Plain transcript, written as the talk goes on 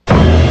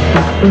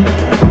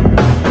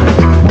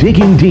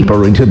Digging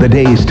deeper into the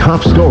day's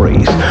top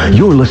stories,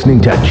 you're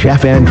listening to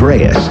Jeff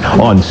Andreas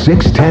on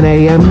 610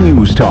 AM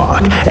News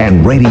Talk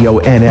and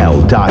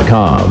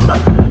RadioNL.com.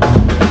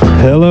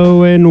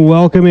 Hello and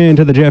welcome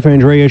into the Jeff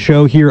Andreas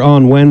Show here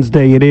on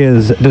Wednesday. It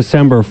is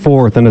December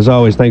 4th, and as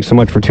always, thanks so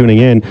much for tuning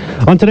in.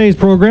 On today's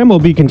program, we'll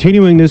be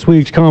continuing this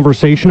week's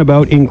conversation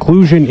about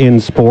inclusion in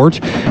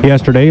sport.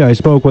 Yesterday, I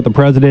spoke with the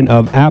president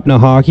of APNA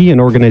Hockey, an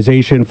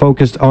organization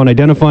focused on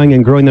identifying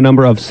and growing the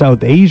number of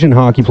South Asian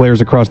hockey players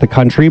across the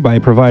country by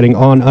providing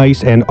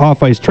on-ice and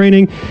off-ice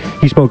training.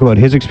 He spoke about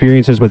his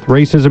experiences with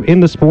racism in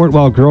the sport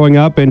while growing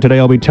up, and today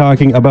I'll be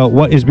talking about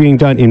what is being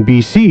done in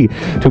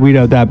BC to weed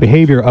out that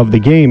behavior of the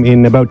game.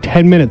 In about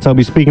 10 minutes, I'll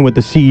be speaking with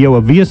the CEO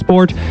of Via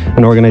Sport,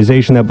 an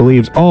organization that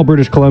believes all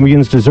British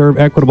Columbians deserve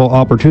equitable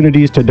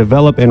opportunities to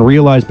develop and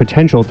realize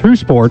potential through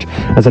sport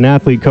as an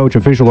athlete, coach,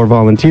 official, or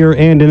volunteer.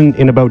 And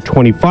in about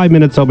 25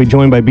 minutes, I'll be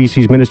joined by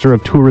BC's Minister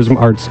of Tourism,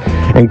 Arts,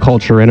 and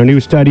Culture. And a new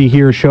study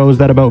here shows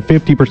that about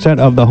 50%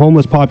 of the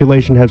homeless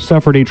population have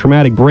suffered a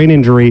traumatic brain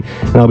injury,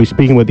 and I'll be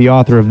speaking with the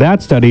author of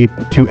that study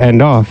to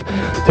end off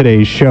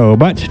today's show.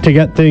 But to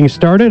get things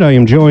started, I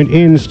am joined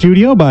in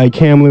studio by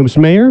Kamloops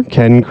Mayor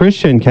Ken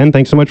Christian. Ken,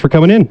 thanks so much for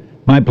coming in.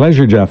 My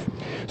pleasure, Jeff.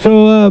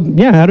 So,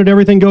 how did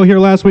everything go here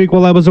last week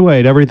while I was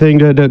away?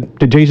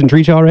 Did Jason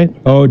treat you all right?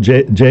 Oh,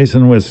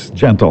 Jason was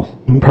gentle.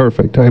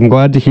 Perfect. I'm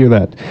glad to hear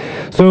that.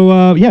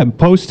 So,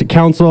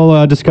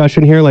 post-council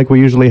discussion here like we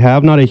usually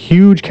have. Not a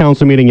huge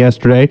council meeting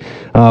yesterday.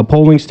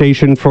 Polling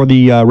station for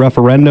the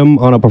referendum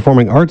on a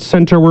performing arts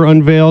center were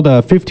unveiled.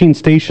 15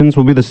 stations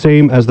will be the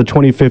same as the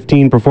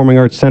 2015 Performing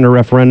Arts Center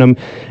referendum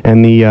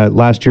and the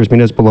last year's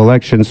municipal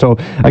election. So,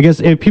 I guess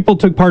if people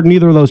took part in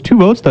either of those two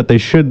votes, that they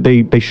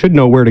should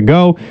know where to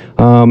go,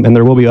 and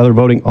there will be other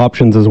voting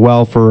options as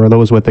well for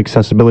those with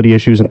accessibility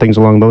issues and things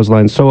along those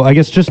lines. So I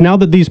guess just now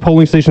that these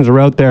polling stations are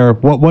out there,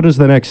 what is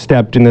the next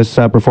step in this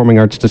performing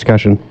arts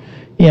discussion?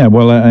 Yeah,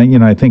 well,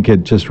 I think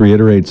it just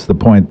reiterates the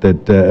point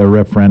that a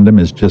referendum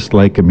is just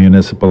like a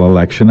municipal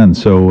election, and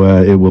so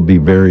it will be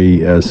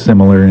very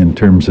similar in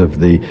terms of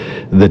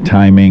the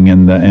timing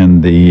and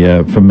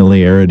the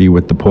familiarity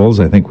with the polls.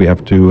 I think we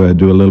have to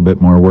do a little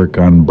bit more work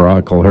on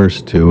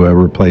Brocklehurst to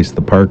replace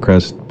the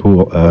Parkrest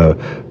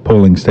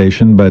polling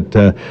station, but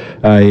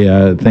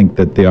I think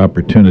that the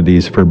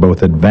opportunities for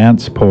both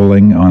advance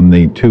polling on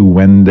the two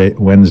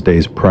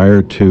Wednesdays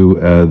prior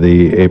to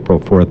the April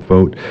 4th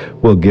vote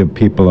will give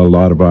people a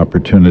lot of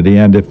opportunity,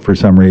 and if for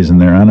some reason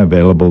they're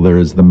unavailable, there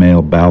is the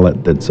mail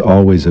ballot that's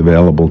always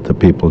available to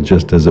people,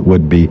 just as it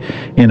would be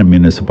in a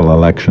municipal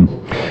election. Do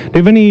you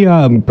have any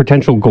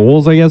potential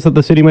goals, I guess, that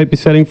the city might be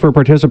setting for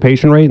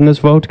participation rate in this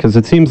vote? Because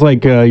it seems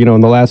like,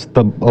 in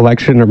the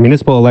election or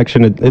municipal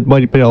election, it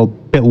might be a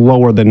bit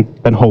lower than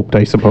hoped,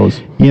 I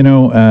suppose.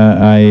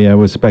 I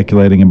was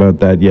speculating about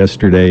that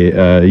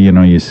yesterday.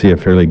 You see a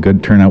fairly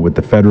good turnout with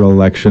the federal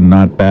election,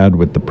 not bad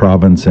with the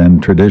province,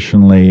 and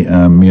traditionally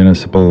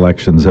municipal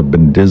elections have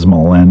been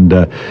dismal. And,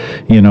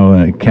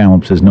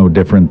 Kamloops is no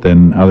different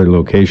than other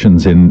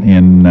locations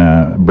in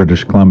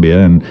British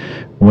Columbia. And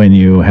when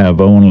you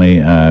have only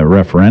a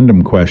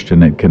referendum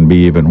question, it can be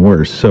even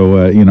worse.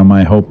 So,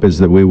 my hope is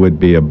that we would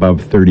be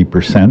above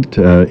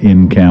 30%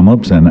 in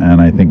Kamloops, and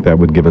I think that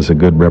would give us a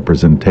good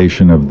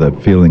representation of the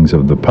feelings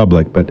of the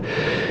public. But,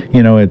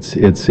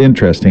 it's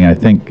interesting. I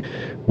think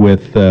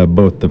with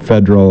both the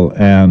federal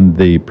and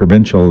the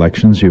provincial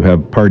elections, you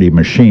have party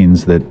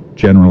machines that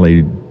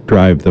generally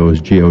drive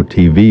those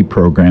GOTV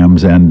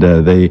programs, and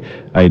they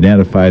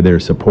identify their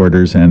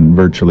supporters and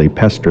virtually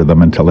pester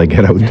them until they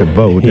get out to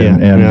vote.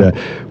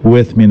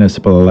 With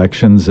municipal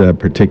elections,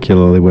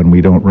 particularly when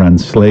we don't run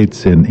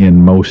slates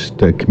in most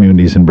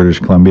communities in British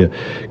Columbia,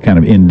 kind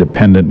of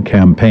independent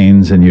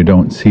campaigns, and you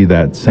don't see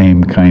that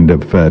same kind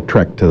of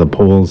trek to the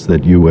polls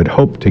that you would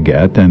hope to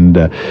get.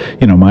 And,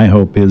 my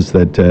hope is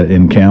that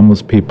in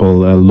Kamloops, people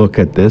look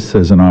at this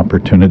as an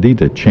opportunity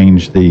to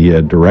change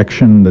the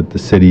direction that the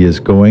city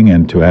is going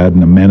and to add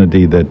an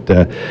amenity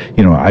that,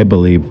 I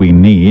believe we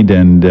need,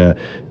 and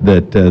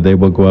that they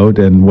will go out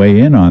and weigh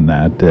in on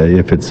that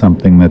if it's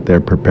something that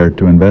they're prepared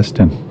to invest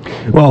in.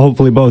 Well,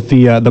 hopefully both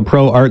the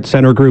pro-art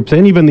center groups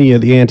and even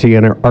the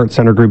anti-art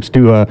center groups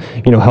do,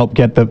 help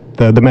get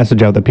the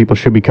message out that people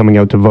should be coming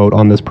out to vote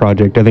on this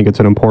project. I think it's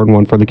an important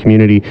one for the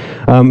community.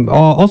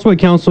 Also at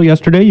council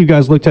yesterday, you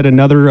guys looked at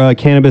another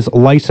cannabis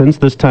license,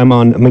 this time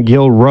on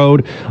McGill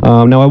Road.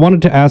 Now, I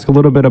wanted to ask a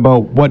little bit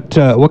about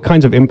what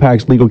kinds of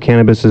impacts legal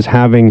cannabis is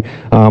having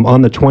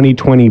on the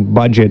 2020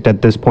 budget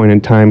at this point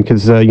in time,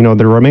 because,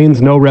 there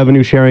remains no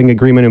revenue sharing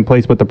agreement in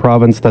place with the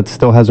province. That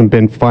still hasn't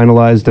been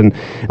finalized, and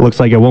it looks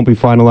like it won't be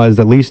finalized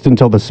at least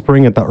until the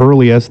spring at the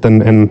earliest,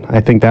 and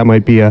I think that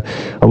might be a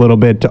little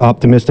bit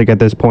optimistic at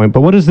this point.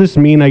 But what does this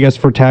mean, I guess,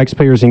 for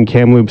taxpayers in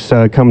Kamloops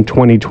come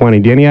 2020?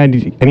 Do you have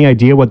any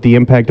idea what the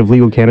impact of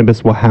legal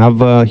cannabis will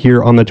have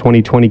here on the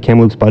 2020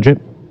 Kamloops budget?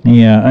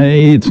 Yeah,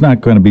 it's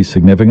not going to be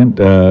significant.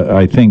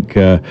 I think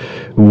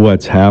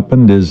what's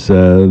happened is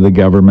the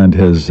government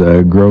has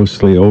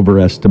grossly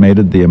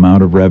overestimated the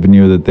amount of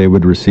revenue that they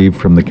would receive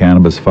from the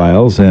cannabis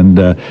files, and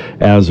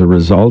as a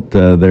result,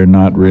 they're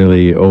not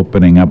really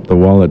opening up the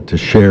wallet to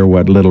share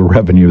what little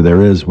revenue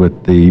there is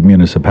with the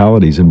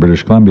municipalities in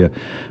British Columbia.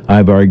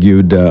 I've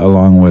argued,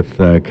 along with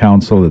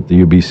council at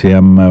the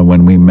UBCM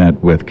when we met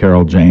with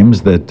Carol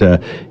James,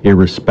 that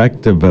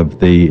irrespective of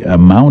the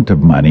amount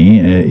of money,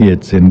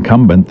 it's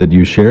incumbent that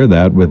you share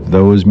that with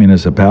those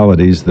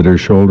municipalities that are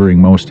shouldering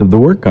most of the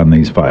work on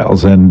these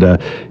files. And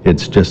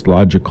it's just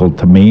logical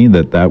to me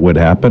that that would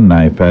happen.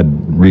 I've had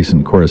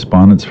recent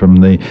correspondence from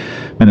the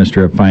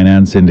Minister of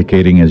Finance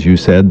indicating, as you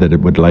said, that it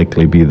would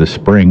likely be the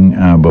spring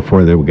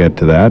before they will get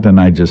to that.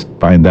 And I just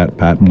find that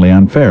patently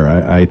unfair.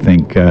 I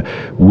think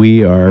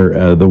we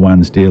are the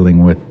ones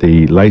dealing with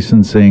the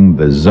licensing,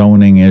 the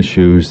zoning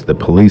issues, the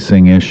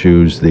policing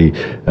issues,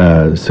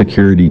 the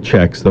security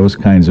checks, those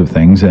kinds of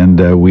things.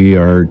 And we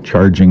are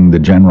charging the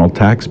general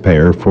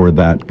taxpayer for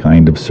that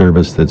kind of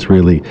service that's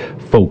really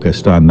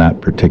focused on that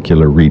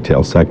particular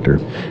retail sector.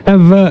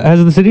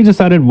 Has the city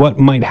decided what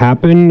might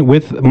happen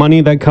with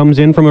money that comes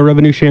in from a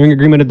revenue sharing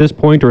agreement at this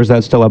point, or is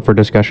that still up for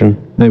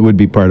discussion? It would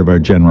be part of our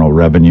general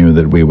revenue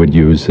that we would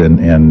use,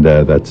 and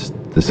that's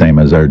the same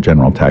as our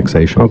general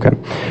taxation. Okay.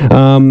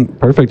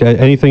 Perfect.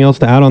 Anything else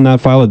to add on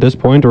that file at this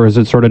point, or is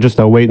it sort of just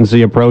a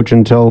wait-and-see approach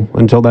until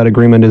that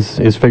agreement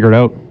is figured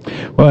out?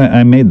 Well,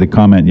 I made the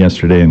comment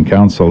yesterday in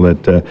council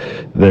that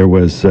there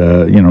was,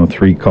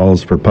 3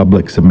 calls for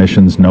public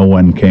submissions. No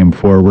one came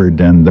forward,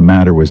 and the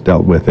matter was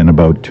dealt with in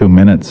about 2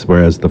 minutes,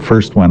 whereas the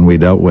first one we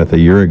dealt with a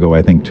year ago,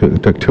 I think,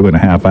 took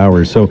 2.5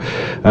 hours. So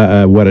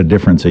what a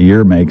difference a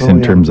year makes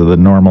in terms of the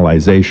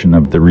normalization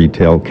of the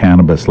retail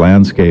cannabis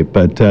landscape.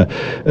 But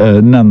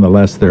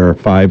nonetheless, there are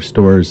 5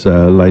 stores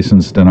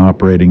licensed and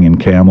operating in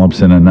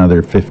Kamloops, and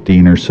another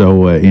 15 or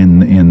so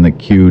in the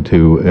queue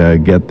to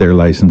get their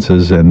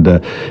licenses.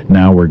 And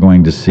now we're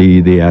going to see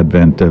the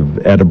advent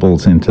of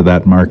edibles into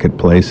that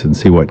marketplace and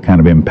see what kind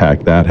of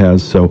impact that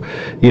has. So,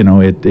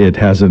 it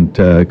hasn't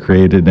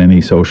created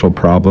any social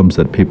problems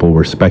that people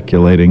were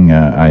speculating.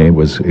 I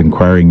was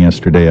inquiring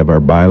yesterday of our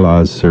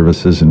bylaws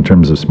services in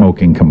terms of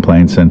smoking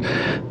complaints, and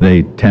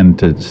they tend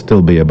to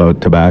still be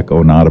about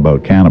tobacco, not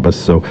about cannabis.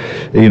 So,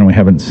 we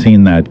haven't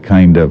seen that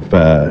kind of,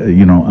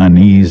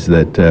 unease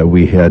that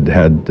we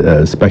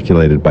had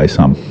speculated by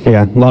some.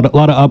 Yeah, a lot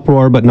of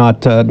uproar, but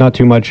not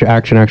too much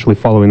action actually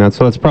following that.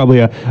 So that's probably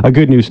a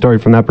good news story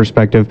from that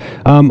perspective.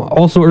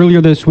 Also,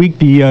 earlier this week,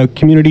 the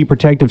Community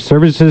Protective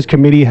Services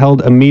Committee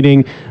held a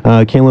meeting.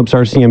 Kamloops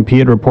RCMP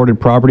had reported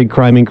property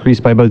crime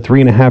increased by about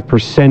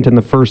 3.5% in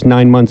the first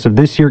 9 months of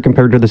this year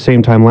compared to the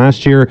same time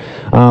last year.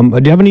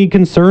 Do you have any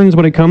concerns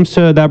when it comes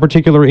to that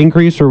particular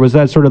increase, or was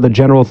that sort of the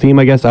general theme,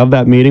 I guess, of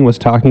that meeting, was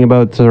talking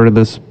about sort of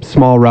this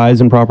small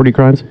rise in property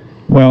crimes?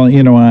 Well,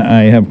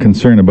 I have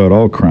concern about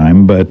all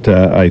crime, but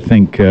I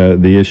think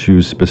the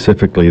issue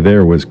specifically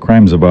there was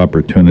crimes of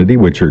opportunity,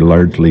 which are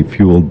largely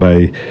fueled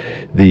by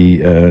the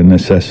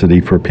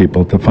necessity for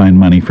people to find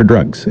money for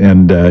drugs.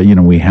 And,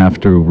 we have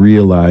to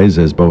realize,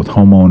 as both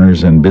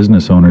homeowners and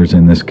business owners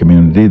in this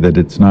community, that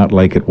it's not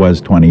like it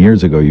was 20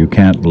 years ago. You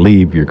can't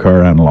leave your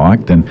car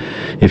unlocked, and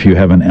if you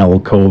have an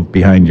alcove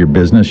behind your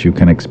business, you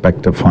can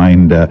expect to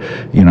find,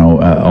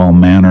 all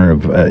manner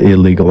of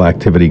illegal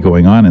activity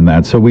going on in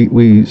that. So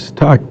we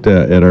talked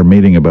at our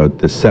meeting about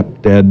the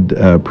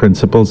CEPDED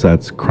principles.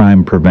 That's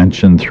crime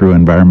prevention through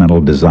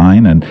environmental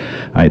design, and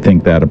I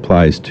think that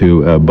applies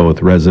to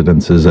both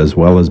residences as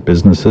well as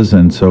businesses.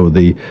 And so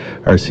the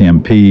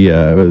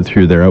RCMP,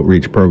 through their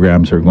outreach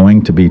programs, are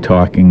going to be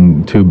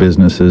talking to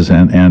businesses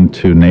and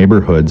to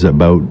neighborhoods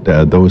about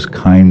those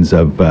kinds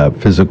of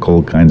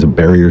physical kinds of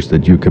barriers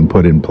that you can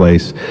put in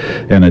place,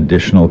 and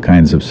additional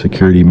kinds of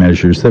security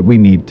measures that we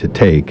need to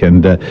take.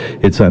 And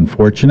it's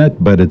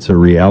unfortunate, but it's a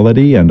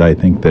reality, and I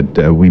think that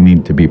we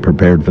need to be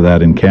prepared for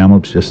that in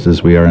Kamloops, just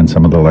as we are in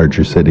some of the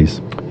larger cities.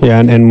 Yeah,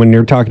 and when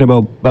you're talking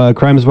about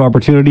crimes of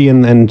opportunity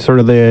and sort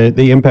of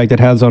the impact it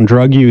has on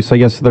drug use, I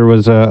guess there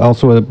was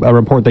also a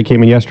report that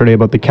came in yesterday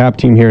about the CAP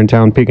team here in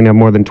town picking up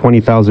more than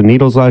 20,000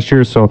 needles last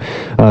year. So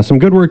some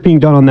good work being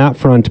done on that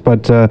front,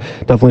 but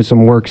definitely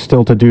some work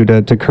still to do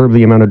to curb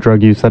the amount of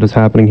drug use that is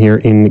happening here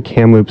in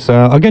Kamloops.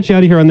 I'll get you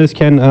out of here on this,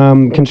 Ken.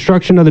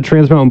 Construction of the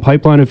Trans Mountain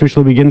Pipeline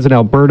officially begins in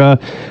Alberta.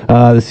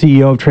 The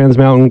CEO of Trans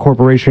Mountain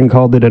Corporation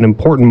called it an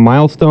important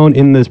milestone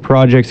in this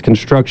project's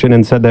construction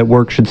and said that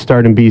work should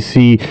start in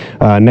BC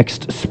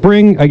next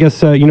spring. I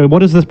guess, what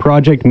does this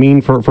project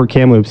mean for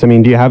Kamloops? I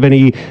mean, do you have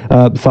any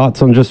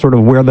thoughts on just sort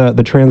of where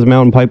the Trans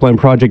Mountain Pipeline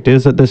project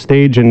is at this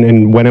stage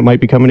and when it might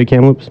be coming to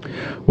Kamloops?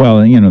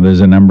 Well,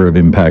 there's a number of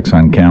impacts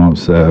on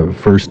Kamloops.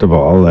 First of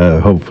all,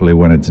 hopefully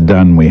when it's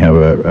done, we have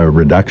a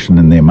reduction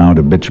in the amount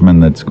of bitumen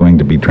that's going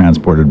to be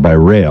transported by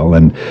rail,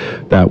 and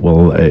that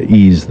will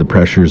ease the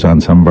pressures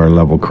on some of our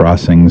level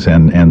crossings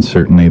and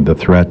certainly the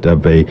threat threat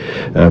of a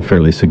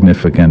fairly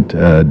significant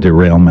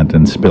derailment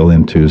and spill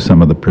into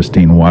some of the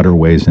pristine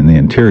waterways in the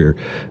interior.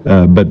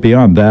 But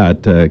beyond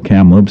that,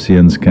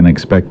 Kamloopsians can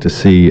expect to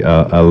see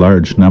a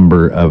large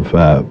number of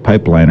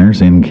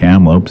pipeliners in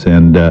Kamloops,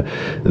 and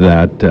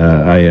that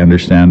I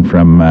understand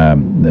from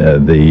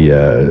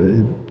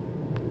the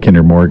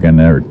Kinder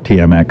Morgan or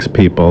TMX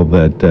people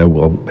that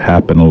will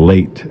happen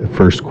late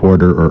first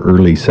quarter or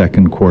early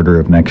second quarter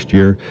of next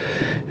year,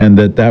 and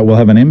that will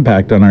have an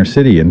impact on our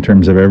city in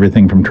terms of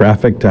everything from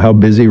traffic to how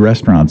busy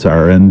restaurants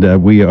are.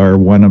 And we are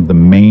one of the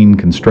main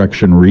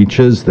construction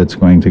reaches that's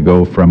going to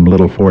go from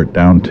Little Fort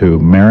down to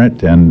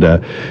Merritt,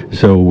 and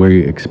so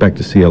we expect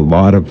to see a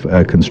lot of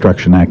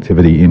construction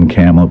activity in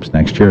Kamloops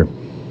next year.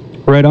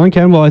 Right on,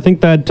 Ken. Well, I think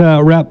that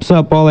wraps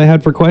up all I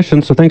had for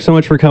questions. So thanks so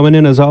much for coming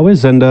in as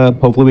always, and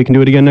hopefully we can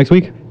do it again next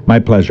week. My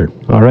pleasure.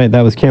 All right,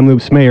 that was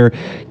Kamloops Mayor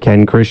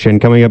Ken Christian.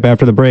 Coming up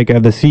after the break, I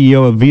have the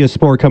CEO of Via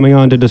Sport coming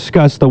on to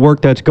discuss the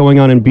work that's going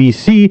on in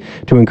BC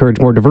to encourage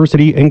more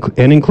diversity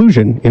and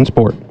inclusion in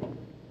sport.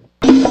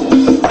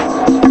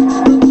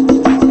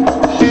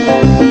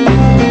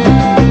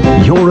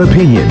 Your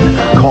opinion.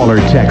 Call or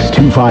text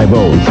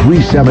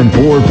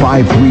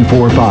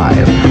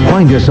 250-374-5345.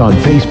 Find us on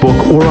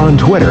Facebook or on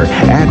Twitter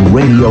at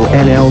Radio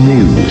NL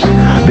News.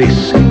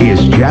 This is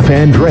Jeff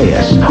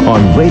Andreas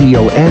on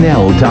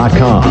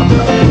RadioNL.com.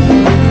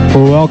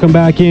 Welcome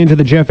back into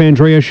the Jeff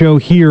Andrea Show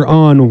here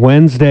on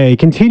Wednesday.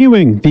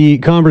 Continuing the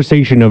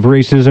conversation of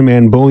racism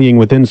and bullying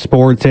within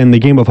sports and the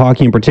game of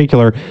hockey in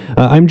particular,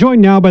 I'm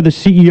joined now by the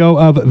CEO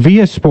of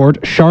Via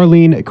Sport,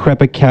 Charlene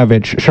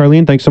Krepikevich.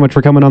 Charlene, thanks so much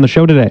for coming on the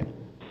show today.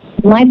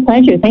 My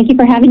pleasure. Thank you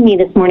for having me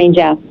this morning,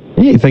 Jeff.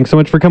 Hey, thanks so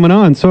much for coming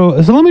on. So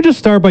let me just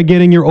start by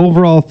getting your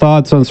overall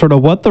thoughts on sort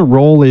of what the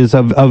role is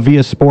of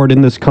Via Sport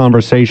in this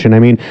conversation.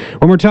 I mean,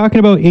 when we're talking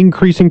about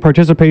increasing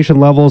participation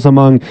levels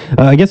among,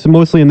 I guess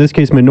mostly in this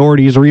case,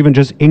 minorities, or even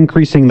just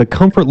increasing the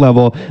comfort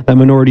level that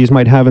minorities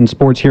might have in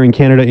sports here in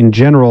Canada in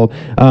general,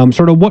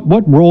 sort of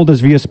what role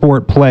does Via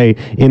Sport play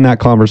in that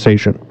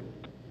conversation?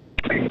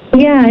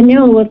 Yeah,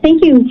 no, well,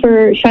 thank you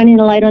for shining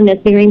a light on this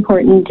very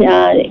important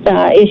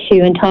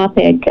issue and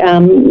topic.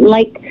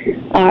 Like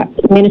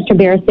Minister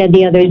Bear said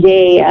the other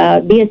day,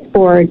 Via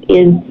Sport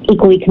is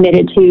equally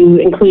committed to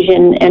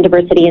inclusion and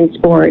diversity in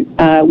sport.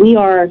 We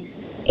are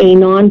a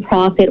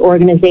nonprofit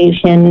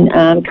organization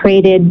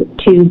created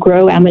to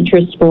grow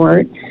amateur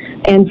sport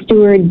and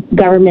steward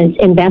government's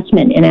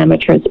investment in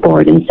amateur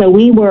sport. And so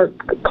we work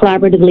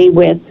collaboratively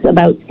with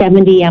about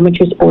 70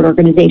 amateur sport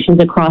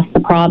organizations across the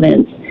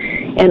province.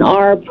 And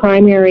our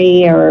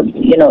primary, or,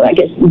 I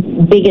guess,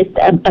 biggest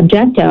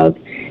objective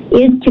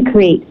is to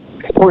create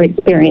sport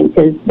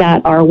experiences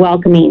that are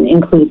welcoming,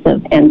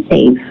 inclusive, and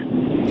safe.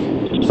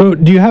 So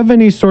do you have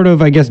any sort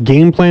of, I guess,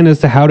 game plan as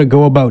to how to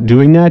go about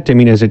doing that? I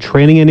mean, is it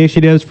training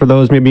initiatives for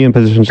those maybe in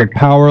positions of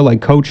power,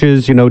 like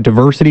coaches,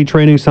 diversity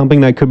training, something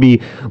that could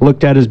be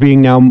looked at as being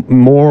now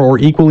more or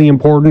equally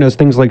important as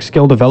things like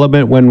skill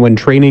development when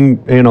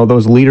training,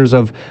 those leaders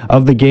of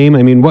the game?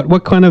 I mean,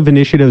 what kind of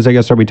initiatives, I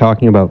guess, are we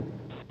talking about?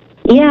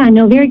 Yeah,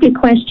 no, very good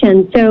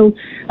question. So,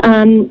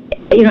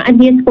 at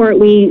Via Sport,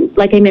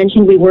 like I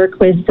mentioned, we work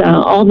with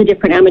all the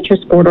different amateur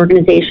sport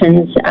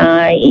organizations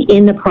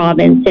in the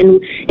province,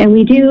 and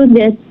we do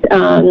this,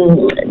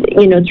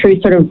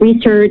 through sort of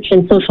research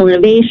and social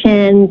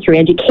innovation, through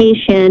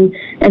education,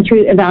 and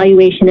through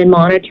evaluation and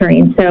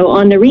monitoring. So,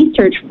 on the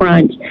research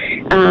front,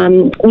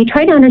 we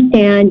try to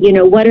understand,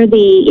 what are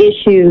the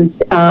issues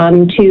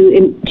to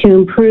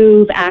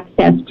improve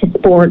access to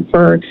sport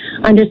for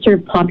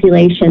underserved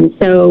populations.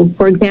 So,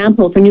 for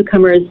example, for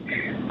newcomers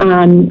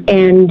and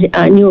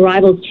new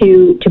arrivals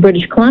to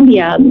British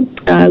Columbia,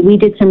 we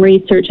did some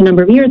research a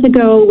number of years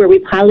ago where we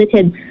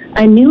piloted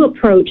a new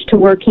approach to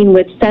working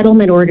with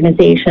settlement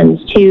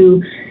organizations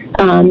to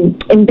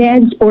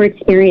embed sport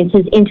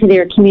experiences into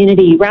their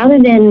community. Rather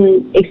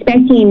than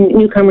expecting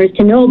newcomers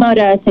to know about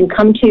us and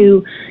come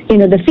to,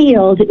 the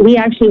field, we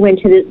actually went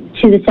to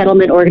the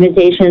settlement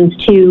organizations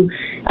to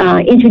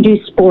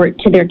introduce sport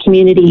to their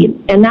community.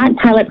 And that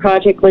pilot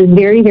project was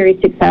very, very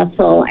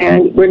successful,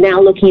 and we're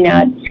now looking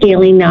at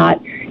scaling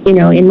that,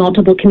 in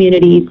multiple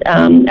communities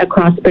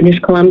across British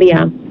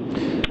Columbia.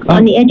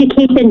 On the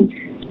education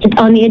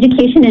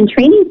and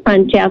training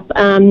front, Jeff,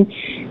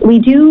 we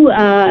do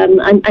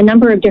a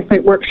number of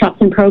different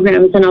workshops and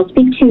programs, and I'll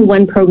speak to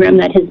one program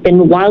that has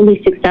been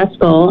wildly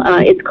successful.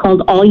 It's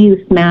called All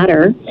Youth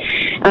Matter.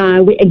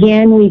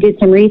 We did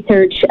some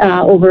research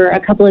over a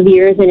couple of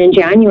years, and in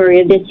January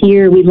of this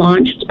year, we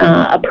launched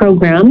a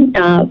program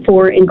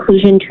for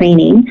inclusion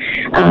training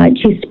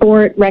to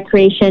sport,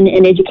 recreation,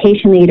 and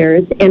education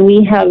leaders, and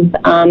we have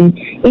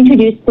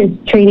introduced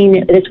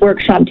this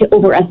workshop to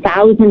over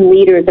 1,000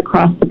 leaders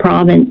across the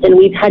province. And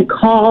we've had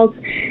calls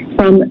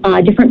from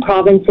different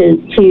provinces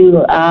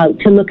to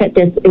look at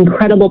this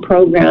incredible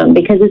program,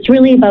 because it's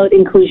really about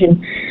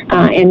inclusion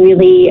and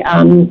really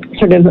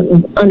sort of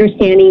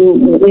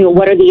understanding,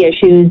 what are the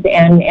issues,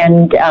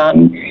 and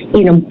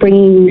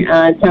bringing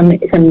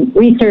some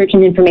research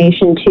and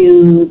information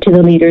to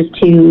the leaders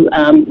to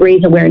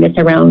raise awareness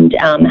around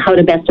how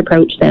to best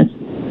approach this.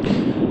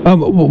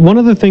 One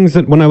of the things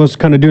that when I was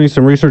kind of doing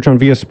some research on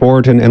Via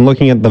Sport and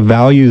looking at the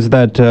values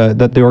that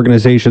the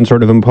organization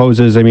sort of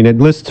imposes, I mean, it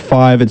lists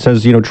 5. It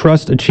says,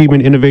 trust,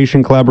 achievement,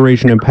 innovation,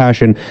 collaboration, and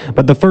passion.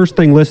 But the first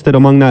thing listed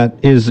among that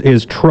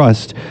is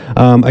trust.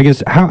 I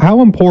guess,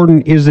 how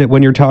important is it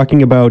when you're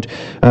talking about,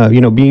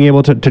 being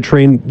able to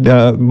train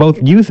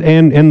both youth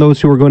and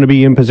those who are going to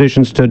be in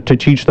positions to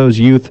teach those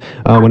youth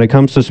when it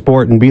comes to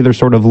sport and be their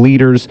sort of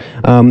leaders?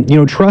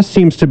 Trust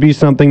seems to be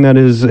something that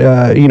is,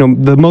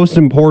 the most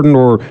important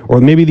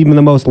or maybe even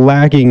the most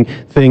lacking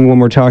thing when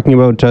we're talking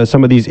about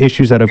some of these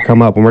issues that have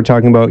come up. When we're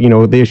talking about,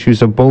 the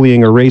issues of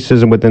bullying or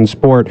racism within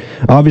sport,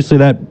 obviously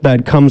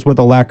that comes with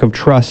a lack of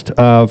trust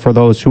for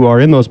those who are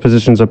in those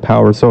positions of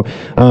power. So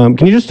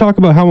can you just talk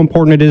about how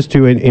important it is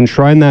to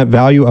enshrine that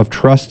value of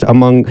trust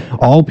among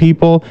all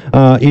people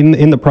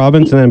in the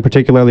province, and then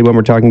particularly when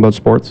we're talking about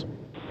sports?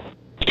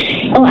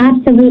 Oh,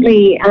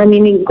 absolutely. I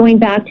mean, going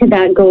back to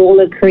that goal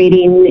of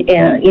creating,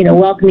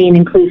 welcoming,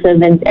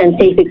 inclusive, and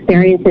safe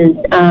experiences,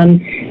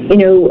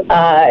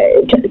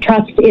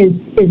 trust is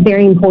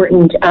very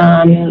important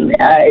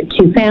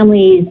to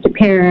families, to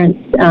parents,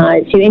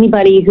 to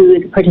anybody who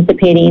is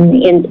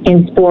participating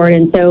in sport.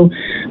 And so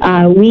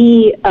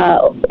we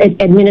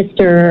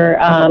administer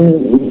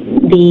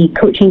the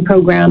coaching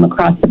program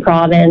across the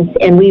province,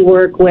 and we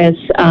work with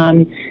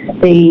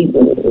the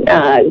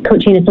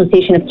Coaching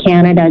Association of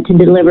Canada to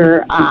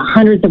deliver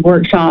hundreds of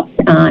workshops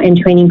and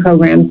training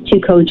programs to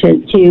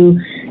coaches to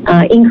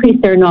increase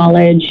their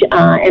knowledge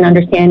and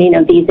understanding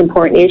of these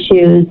important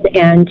issues,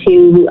 and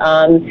to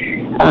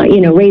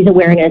raise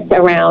awareness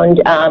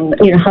around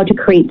how to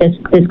create this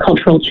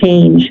cultural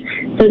change.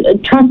 So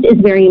trust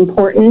is very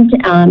important,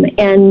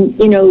 and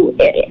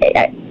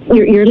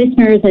your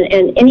listeners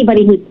and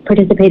anybody who's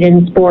participated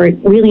in sport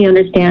really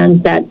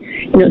understands that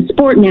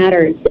sport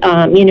matters.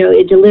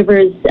 It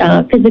delivers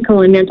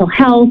physical and mental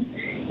health.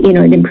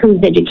 It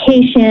improves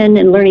education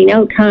and learning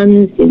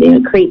outcomes.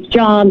 It creates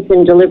jobs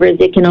and delivers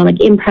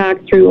economic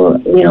impact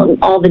through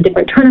all the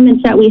different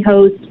tournaments that we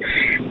host.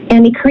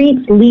 And it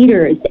creates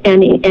leaders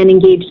and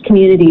engaged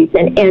communities.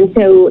 And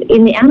so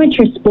in the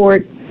amateur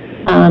sport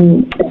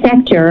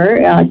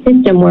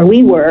system where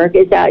we work,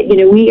 is that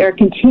we are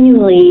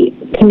continually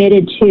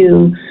committed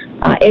to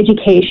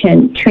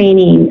education,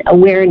 training,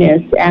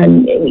 awareness,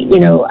 and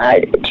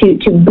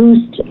to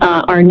boost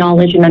our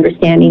knowledge and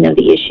understanding of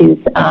the issues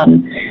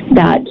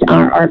that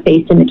are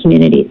faced in the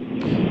communities.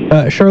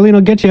 Charlene,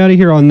 I'll get you out of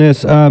here on this.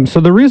 So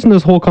the reason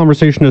this whole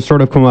conversation has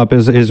sort of come up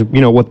is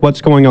with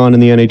what's going on in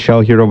the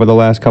NHL here over the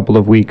last couple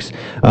of weeks,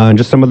 and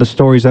just some of the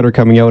stories that are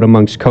coming out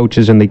amongst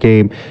coaches in the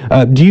game.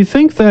 Do you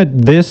think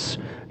that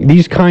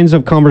these kinds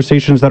of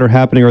conversations that are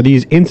happening, or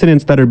these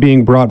incidents that are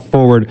being brought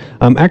forward,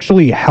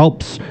 actually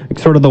helps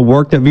sort of the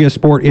work that Via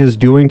Sport is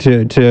doing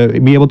to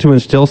be able to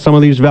instill some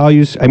of these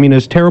values? I mean,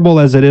 as terrible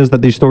as it is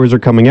that these stories are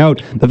coming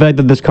out, the fact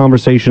that this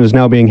conversation is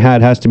now being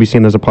had has to be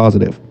seen as a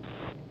positive.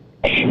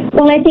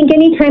 Well, I think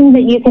any time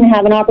that you can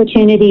have an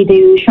opportunity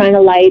to shine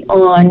a light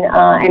on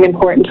an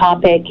important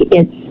topic,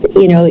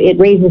 it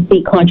raises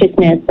the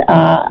consciousness,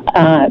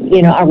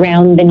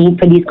 around the need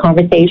for these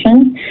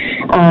conversations.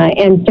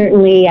 And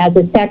certainly as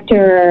a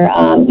sector,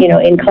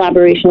 in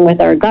collaboration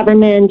with our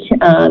government,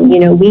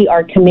 we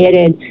are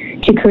committed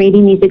to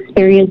creating these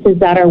experiences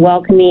that are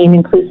welcoming,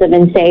 inclusive,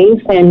 and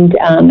safe. And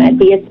at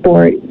Via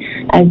Sport,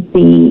 as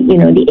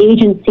the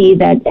agency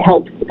that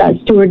helps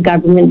steward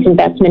government's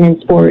investment in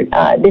sport,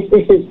 this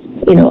is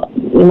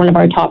one of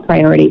our top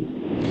priorities.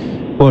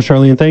 Well,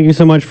 Charlene, thank you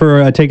so much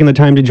for taking the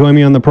time to join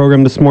me on the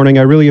program this morning.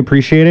 I really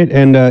appreciate it.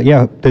 And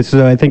this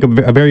is, I think,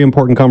 a very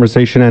important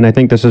conversation. And I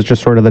think this is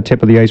just sort of the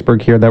tip of the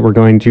iceberg here that we're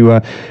going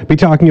to be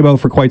talking about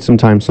for quite some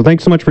time. So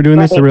thanks so much for doing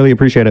this. I really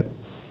appreciate it.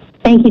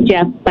 Thank you,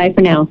 Jeff. Bye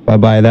for now.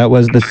 Bye-bye. That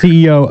was the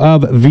CEO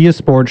of Via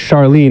Sport,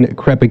 Charlene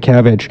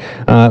Krepikevich.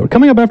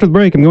 Coming up after the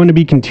break, I'm going to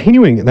be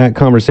continuing that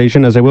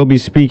conversation, as I will be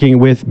speaking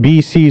with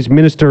BC's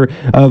Minister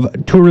of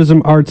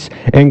Tourism, Arts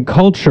and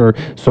Culture.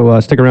 So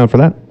stick around for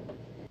that.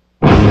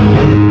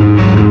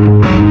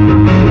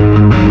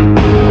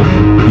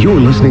 You're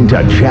listening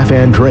to Jeff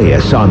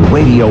Andreas on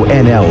Radio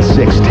NL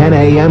 610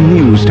 AM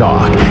News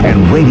Talk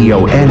and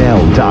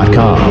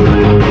RadioNL.com.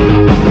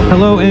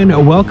 Hello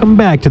and welcome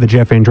back to the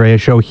Jeff Andreas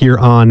Show here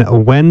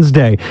on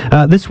Wednesday.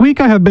 This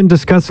week I have been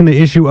discussing the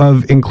issue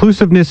of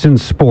inclusiveness in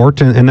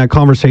sport, and that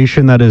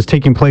conversation that is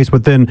taking place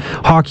within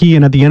hockey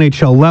and at the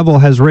NHL level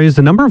has raised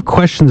a number of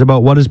questions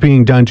about what is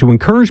being done to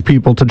encourage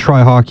people to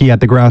try hockey at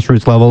the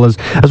grassroots level as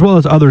well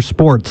as other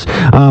sports.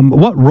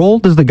 What role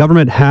does the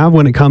government have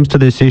when it comes to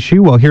this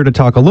issue? Well, here to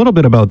talk a little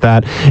bit about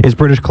that is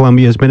British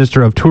Columbia's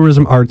Minister of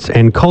Tourism, Arts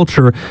and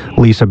Culture,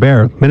 Lisa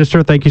Bear.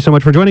 Minister, thank you so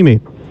much for joining me.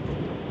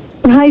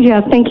 Hi,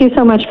 Jeff. Thank you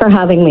so much for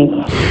having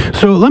me.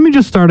 So let me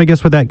just start, I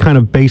guess, with that kind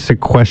of basic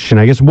question.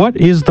 I guess, what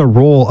is the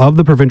role of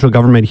the provincial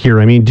government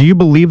here? I mean, do you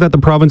believe that the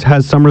province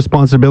has some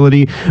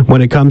responsibility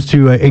when it comes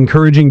to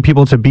encouraging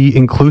people to be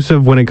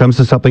inclusive when it comes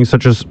to something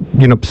such as,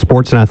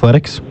 sports and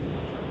athletics?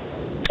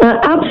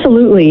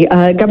 Absolutely.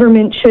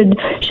 Government should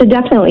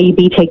definitely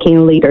be taking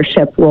a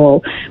leadership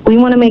role. We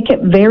want to make it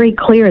very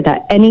clear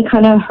that any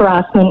kind of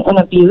harassment and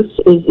abuse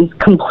is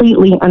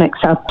completely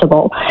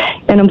unacceptable.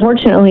 And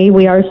unfortunately,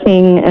 we are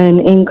seeing an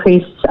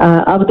increase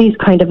of these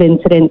kind of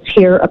incidents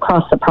here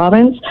across the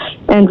province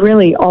and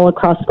really all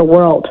across the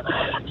world.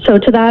 So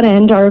to that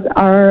end,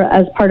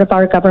 as part of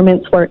our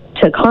government's work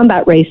to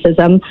combat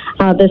racism,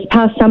 this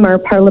past summer,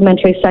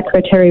 Parliamentary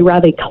Secretary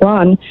Ravi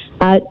Kahlon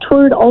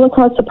toured all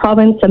across the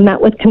province and met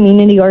with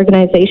community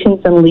organizations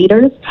and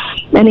leaders,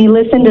 and he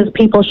listened as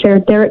people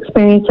shared their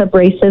experience of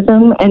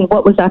racism and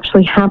what was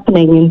actually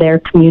happening in their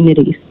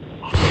communities.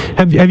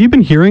 Have you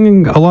been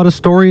hearing a lot of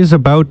stories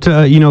about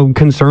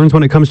concerns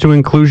when it comes to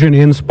inclusion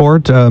in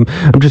sport? I'm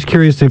just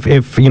curious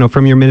if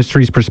from your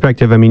ministry's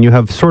perspective, I mean, you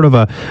have sort of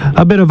a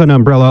bit of an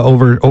umbrella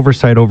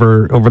oversight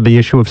over the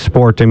issue of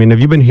sport. I mean, have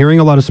you been hearing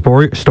a lot of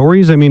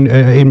stories? I mean,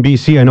 in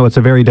BC, I know it's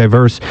a very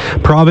diverse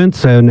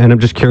province, and I'm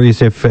just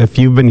curious if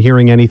you've been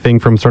hearing anything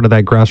from sort of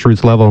that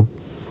grassroots level.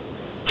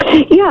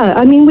 Yeah,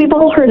 I mean, we've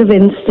all heard of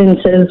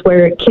instances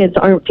where kids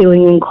aren't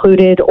feeling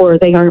included or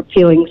they aren't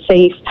feeling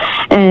safe.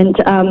 And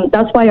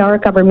that's why our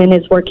government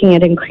is working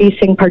at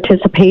increasing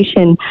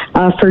participation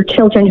for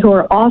children who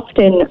are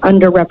often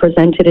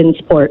underrepresented in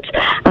sports.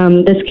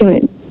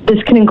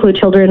 This can include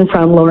children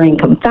from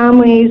lower-income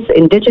families,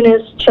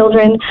 Indigenous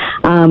children,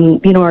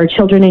 our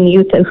children and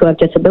youth who have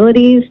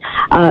disabilities,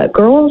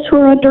 girls who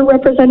are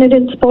underrepresented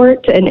in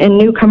sport, and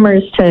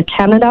newcomers to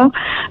Canada.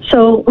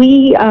 So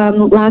we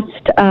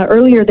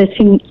earlier this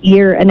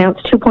year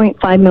announced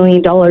 $2.5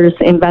 million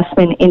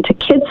investment into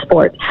kids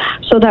sport,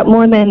 so that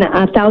more than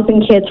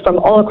 1,000 kids from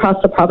all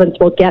across the province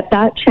will get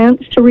that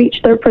chance to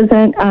reach their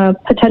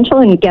potential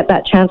and get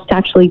that chance to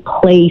actually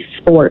play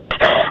sport.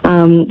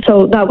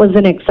 So that was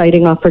an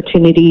exciting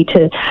opportunity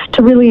to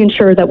really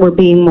ensure that we're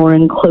being more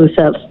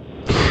inclusive.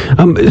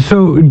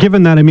 So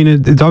given that, I mean,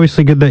 it's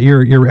obviously good that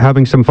you're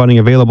having some funding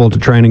available to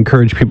try and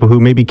encourage people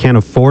who maybe can't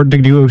afford to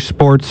do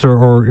sports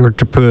or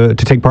to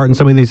take part in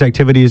some of these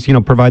activities,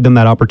 provide them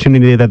that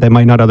opportunity that they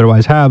might not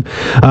otherwise have.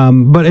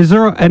 But is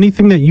there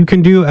anything that you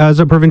can do as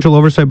a provincial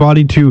oversight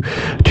body to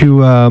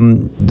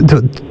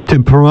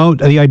promote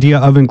the idea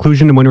of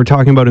inclusion? And when we're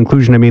talking about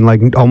inclusion, I mean,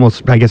 like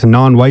almost, I guess,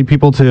 non-white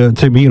people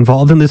to be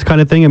involved in this kind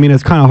of thing. I mean,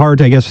 it's kind of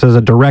hard, I guess, as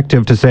a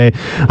directive to say,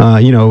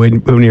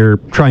 when you're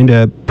trying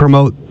to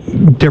promote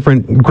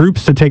different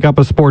groups to take up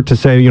a sport, to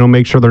say,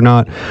 make sure they're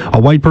not a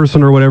white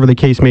person or whatever the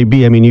case may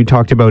be. I mean, you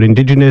talked about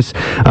Indigenous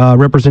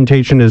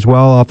representation as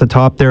well off the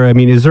top there. I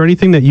mean, is there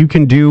anything that you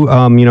can do,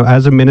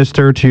 as a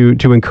minister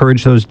to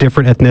encourage those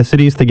different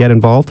ethnicities to get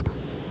involved?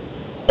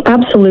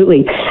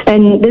 Absolutely.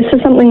 And this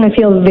is something I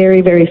feel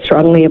very, very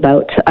strongly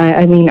about.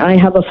 I mean, I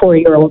have a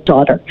 4-year-old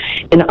daughter,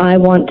 and I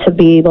want to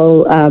be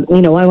able, I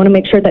want to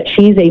make sure that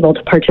she's able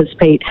to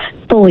participate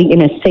fully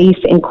in a safe,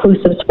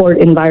 inclusive sport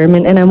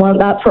environment, and I want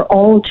that for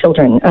all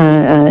children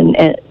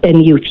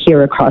and youth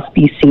here across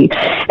BC.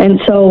 And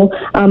so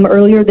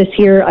earlier this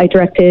year, I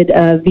directed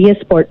Via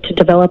Sport to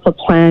develop a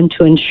plan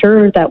to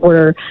ensure that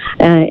we're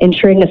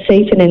ensuring a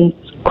safe and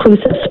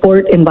inclusive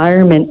sport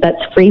environment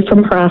that's free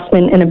from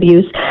harassment and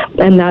abuse,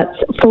 and that's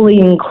fully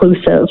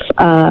inclusive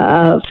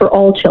for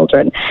all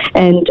children.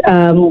 And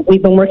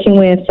we've been working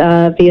with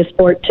Via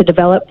Sport to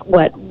develop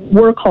what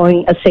we're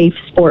calling a safe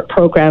sport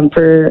program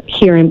for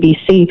here in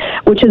BC,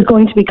 which is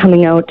going to be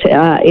coming out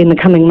in the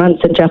coming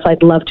months. And Jeff,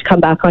 I'd love to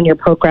come back on your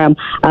program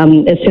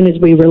as soon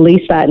as we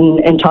release that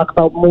and talk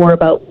about more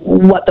about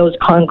what those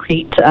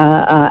concrete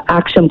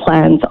action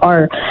plans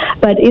are.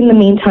 But in the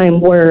meantime,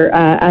 we're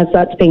as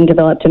that's being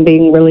developed and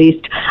being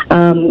released,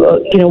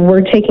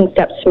 we're taking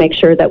steps to make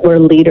sure that we're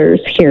leaders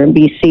here in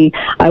BC.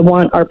 I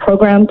want our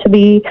program to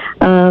be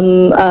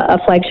a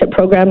flagship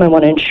program. I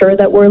want to ensure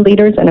that we're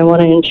leaders, and I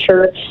want to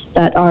ensure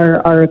that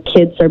our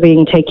kids are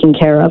being taken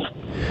care of.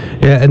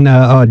 Yeah,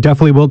 and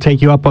definitely we'll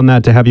take you up on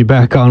that to have you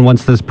back on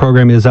once this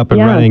program is up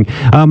and running.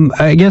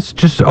 I guess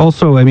just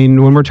also, I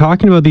mean, when we're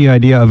talking about the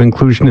idea of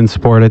inclusion in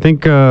sport, I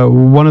think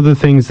one of the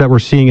things that we're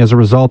seeing as a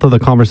result of the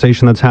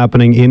conversation that's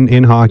happening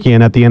in hockey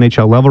and at the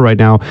NHL level right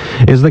now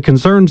is the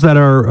concerns that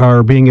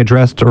are being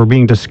addressed or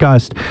being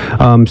discussed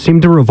seem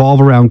to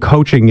revolve around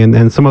coaching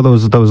and some of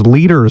those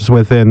leaders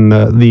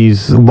within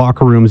these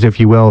locker rooms, if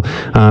you will.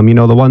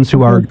 The ones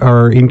who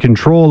are in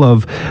control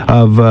of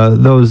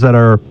those that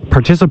are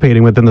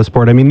participating within the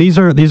sport. I mean, these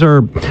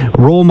are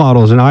role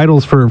models and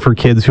idols for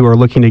kids who are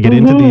looking to get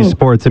into these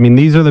sports. I mean,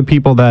 these are the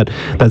people that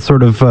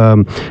sort of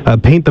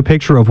paint the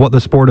picture of what the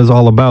sport is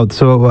all about.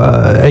 So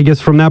I guess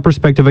from that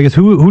perspective, I guess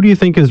who do you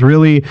think is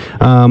really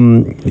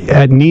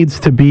needs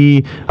to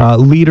be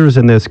leaders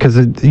in this? Because,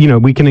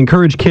 we can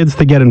encourage kids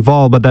to get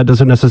involved, but that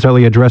doesn't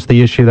necessarily address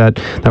the issue that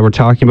we're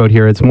talking about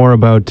here. It's more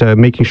about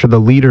making sure the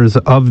leaders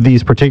of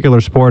these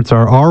particular sports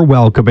are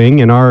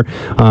welcoming and are,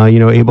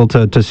 able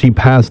to see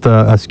past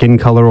a skin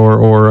color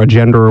or a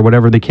gender or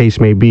whatever the case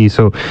may be.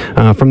 So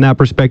from that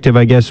perspective,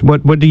 I guess,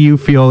 what do you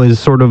feel is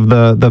sort of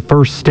the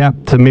first step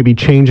to maybe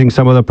changing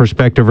some of the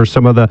perspective or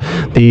some of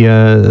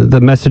the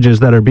messages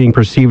that are being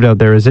perceived out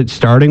there? Is it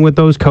starting with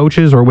those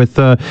coaches or with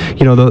the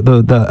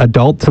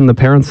adults and the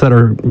parents that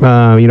are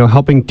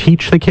helping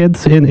teach the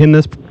kids in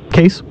this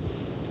case?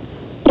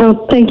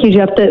 Oh, thank you,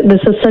 Jeff. This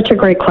is such a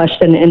great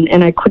question,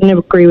 and I couldn't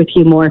agree with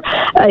you more.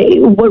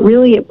 What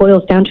really it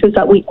boils down to is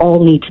that we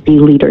all need to be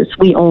leaders.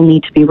 We all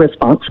need to be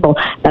responsible.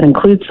 That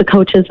includes the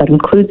coaches, that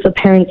includes the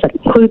parents, that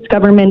includes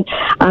government.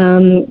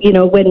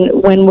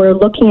 When we're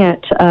looking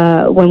at,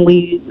 when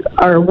we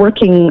are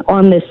working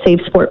on this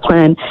Safe Sport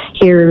plan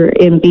here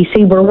in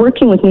BC, we're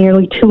working with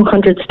nearly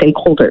 200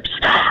 stakeholders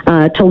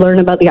to learn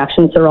about the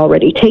actions they're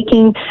already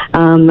taking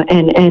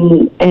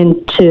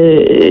and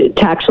to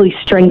actually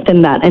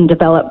strengthen that and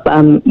develop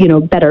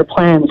better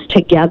plans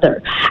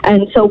together.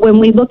 And so when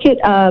we look at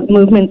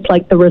movements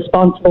like the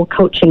Responsible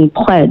Coaching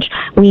Pledge,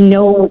 we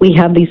know we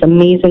have these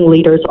amazing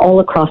leaders all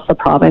across the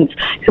province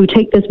who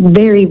take this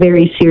very,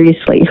 very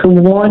seriously, who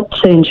want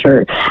to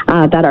ensure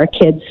that our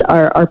kids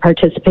are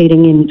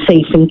participating in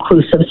safe,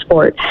 inclusive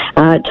sport,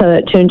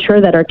 to ensure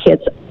that our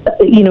kids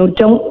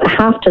don't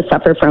have to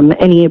suffer from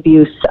any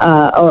abuse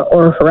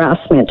or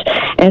harassment.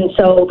 And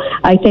so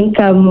I think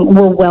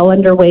we're well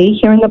underway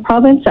here in the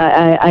province.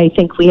 I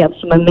think we have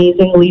some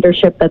amazing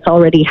leadership that's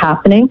already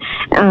happening,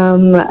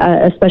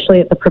 especially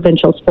at the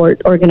provincial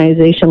sport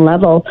organization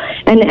level.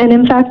 And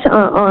in fact,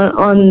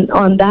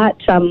 on that,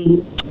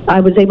 I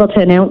was able to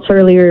announce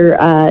earlier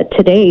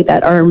today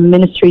that our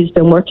ministry's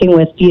been working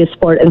with Via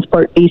Sport and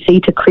Sport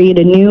BC to create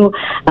a new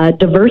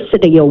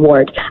diversity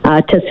award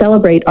to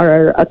celebrate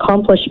our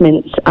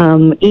accomplishments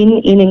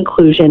in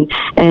inclusion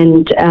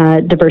and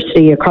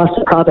diversity across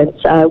the province.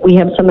 We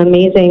have some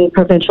amazing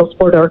provincial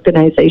sport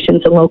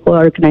organizations and local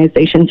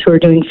organizations who are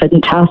doing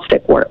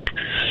fantastic work.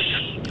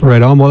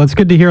 Right on. Well, it's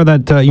good to hear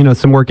that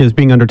some work is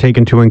being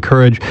undertaken to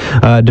encourage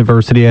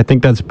diversity. I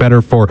think that's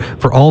better for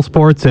all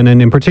sports, and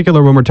in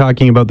particular when we're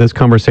talking about this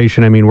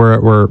conversation. I mean,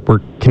 we're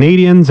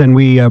Canadians, and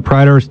we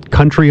pride our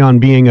country on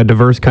being a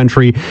diverse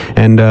country.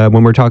 And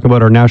when we're talking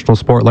about our national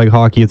sport like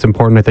hockey, it's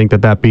important, I think,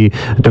 that be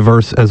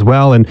diverse as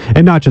well, and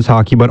not just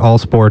hockey, but all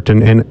sport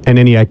and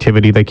any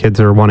activity that kids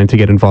are wanting to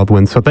get involved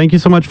with. So thank you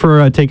so much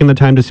for taking the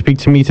time to speak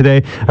to me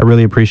today. I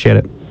really appreciate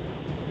it.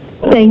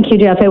 Thank you,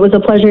 Jeff. It was a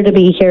pleasure to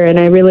be here, and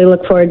I really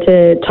look forward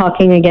to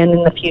talking again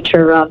in the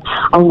future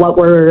on what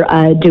we're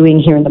doing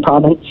here in the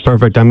province.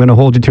 Perfect. I'm going to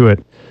hold you to it.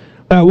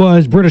 That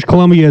was British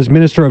Columbia's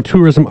Minister of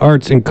Tourism,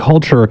 Arts and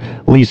Culture,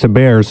 Lisa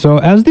Bear. So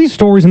as these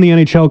stories in the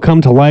NHL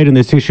come to light and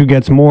this issue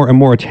gets more and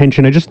more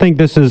attention, I just think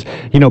this is,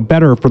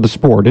 better for the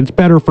sport. It's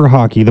better for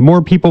hockey. The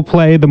more people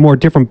play, the more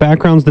different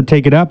backgrounds that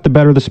take it up, the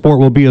better the sport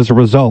will be as a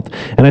result.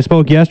 And I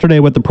spoke yesterday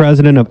with the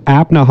president of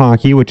APNA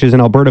Hockey, which is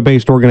an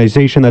Alberta-based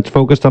organization that's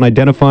focused on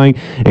identifying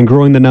and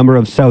growing the number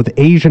of South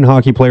Asian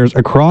hockey players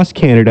across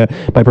Canada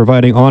by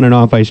providing on and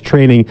off ice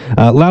training.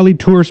 Lally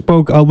Tour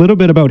spoke a little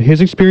bit about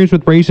his experience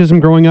with racism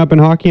growing up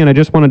in hockey, and I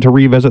just wanted to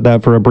revisit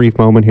that for a brief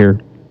moment here.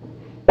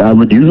 I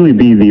would usually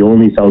be the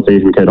only South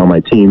Asian kid on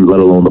my team, let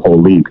alone the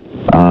whole league.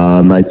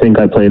 I think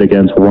I played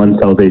against one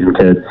South Asian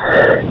kid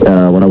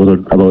when I was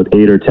about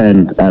 8 or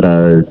 10 at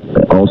an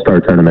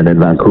all-star tournament in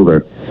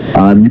Vancouver.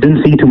 You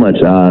didn't see too much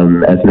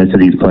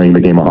ethnicities playing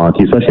the game of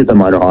hockey, especially at the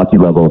minor hockey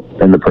level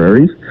in the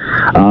prairies.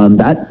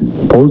 That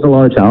posed a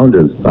lot of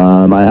challenges.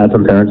 I had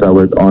some parents that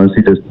would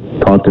honestly just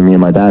talk to me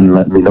and my dad and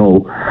let me know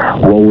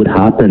what would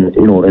happen,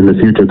 in the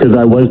future, because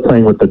I was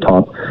playing with the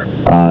top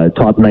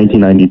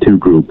 1992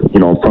 group,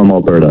 from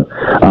Alberta.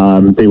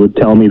 They would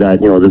tell me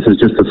that, this is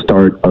just the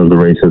start of the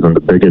racism, the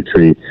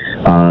bigotry,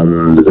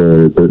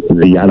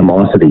 the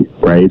animosity,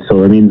 right?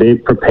 So, they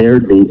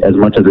prepared me as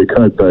much as they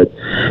could, but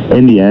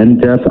in the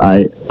end, Jeff,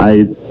 I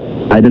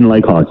didn't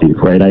like hockey,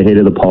 right? I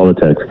hated the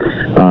politics.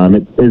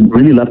 It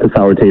really left a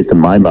sour taste in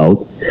my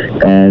mouth,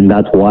 and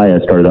that's why I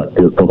started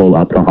the whole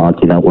APNA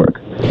Hockey Network.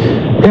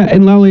 Yeah,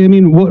 and Lally,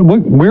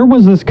 where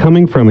was this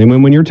coming from?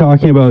 When you're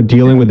talking about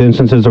dealing with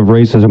instances of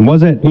racism,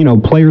 was it,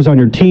 players on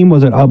your team?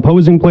 Was it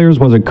opposing players?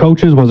 Was it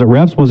coaches? Was it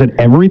refs? Was it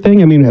everything?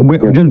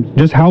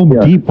 Just how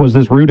deep was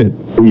this rooted?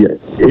 Yeah,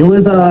 it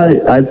was.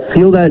 I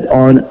feel that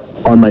on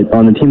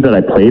the teams that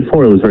I played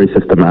for, it was very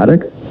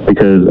systematic.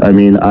 Because I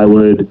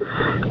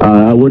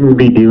wouldn't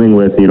be dealing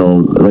with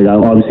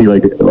obviously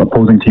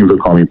opposing teams would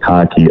call me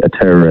Packy, a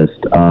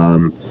terrorist.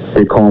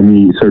 They call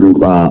me certain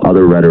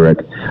other rhetoric.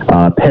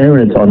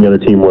 Parents on the other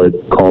team would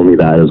call me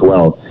that as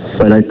well.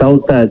 But I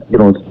felt that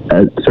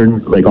at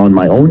certain on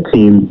my own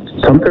team,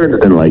 some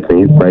parents didn't like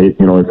me, right?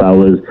 If I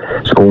was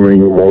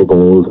scoring more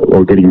goals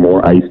or getting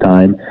more ice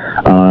time,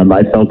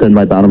 I felt in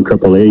my Bantam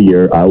AAA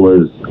year,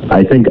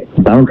 I think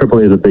Bantam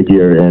AAA is a big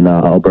year in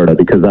Alberta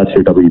because that's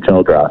your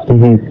WHL draft.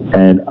 Mm-hmm.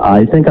 And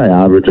I think I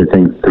averaged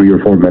 3 or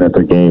 4 minutes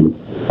a game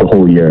the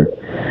whole year.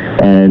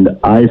 And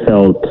I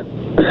felt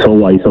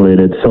so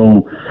isolated,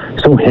 so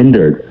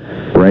hindered,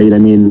 right? I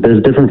mean,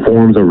 there's different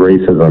forms of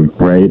racism,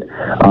 right?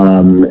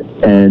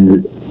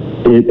 And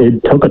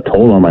it took a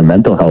toll on my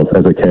mental health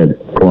as a kid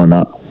growing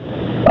up.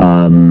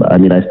 I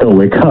mean, I still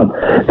wake up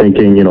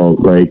thinking,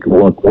 like,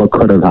 what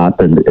could have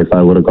happened if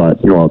I would have got,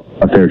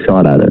 a fair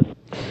shot at it.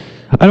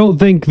 I don't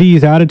think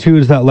these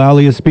attitudes that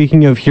Lally is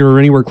speaking of here are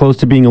anywhere close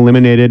to being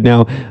eliminated.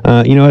 Now,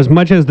 as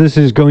much as this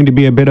is going to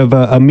be a bit of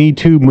a Me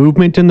Too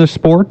movement in the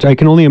sport, I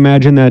can only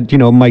imagine that,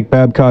 Mike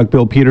Babcock,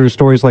 Bill Peters,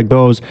 stories like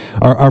those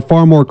are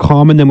far more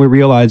common than we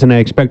realize, and I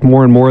expect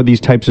more and more of these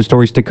types of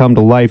stories to come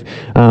to life.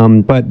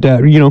 But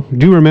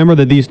do remember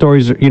that these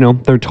stories,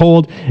 they're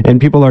told and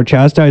people are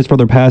chastised for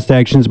their past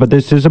actions, but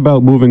this is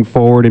about moving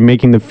forward and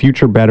making the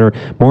future better,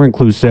 more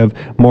inclusive,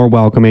 more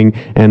welcoming,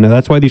 and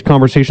that's why these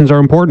conversations are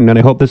important, and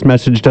I hope this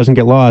message doesn't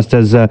get lost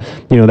as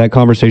that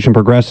conversation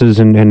progresses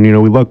and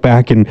we look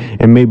back and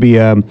maybe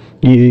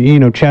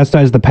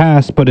chastise the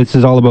past, but this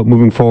is all about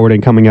moving forward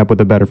and coming up with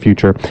a better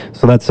future.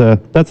 So that's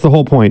the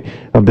whole point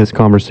of this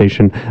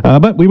conversation.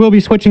 But we will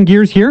be switching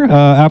gears here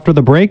after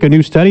the break. A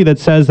new study that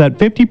says that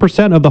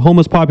 50% of the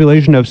homeless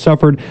population have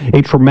suffered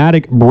a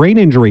traumatic brain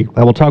injury.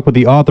 I will talk with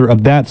the author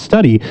of that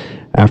study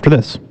after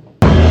this.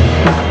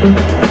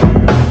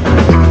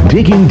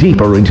 Digging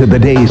deeper into the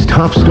day's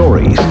top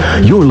stories,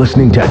 you're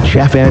listening to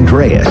Jeff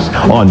Andreas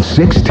on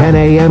 610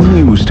 AM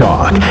News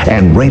Talk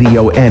and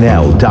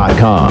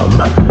RadioNL.com.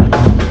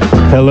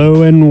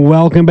 Hello and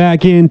welcome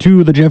back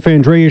into the Jeff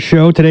Andreas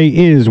Show. Today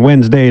is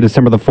Wednesday,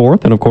 December the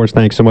 4th, and of course,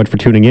 thanks so much for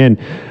tuning in.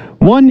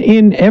 1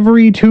 in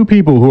every 2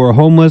 people who are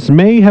homeless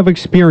may have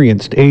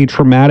experienced a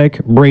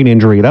traumatic brain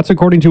injury. That's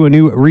according to a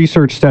new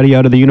research study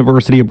out of the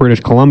University of British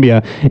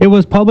Columbia. It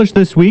was published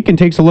this week and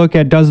takes a look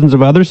at dozens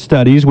of other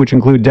studies, which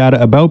include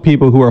data about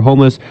people who are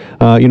homeless,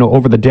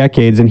 over the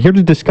decades. And here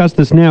to discuss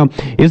this now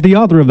is the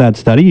author of that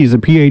study. He's a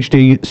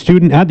PhD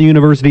student at the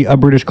University of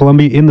British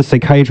Columbia in the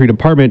psychiatry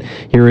department.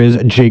 Here is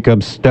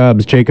Jacob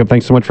Stubbs. Jacob,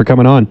 thanks so much for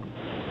coming on.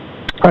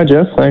 Hi,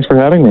 Jeff. Thanks for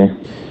having me.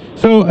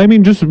 So, I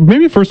mean, just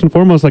maybe first and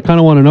foremost, I kind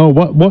of want to know,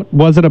 what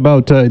was it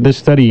about this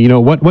study?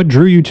 What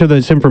drew you to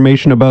this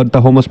information about the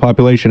homeless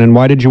population, and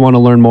why did you want to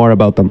learn more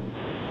about them?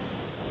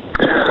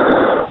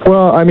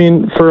 Well, I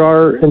mean, for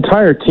our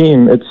entire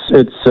team, it's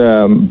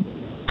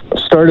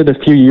started a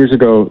few years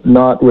ago,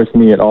 not with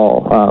me at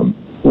all.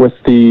 With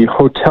the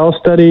hotel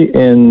study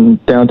in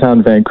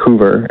downtown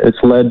Vancouver,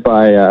 it's led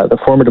by the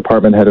former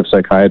department head of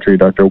psychiatry,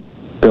 Dr.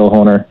 Bill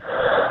Honer.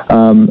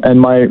 And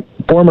my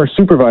former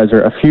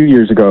supervisor a few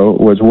years ago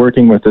was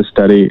working with this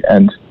study,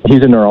 and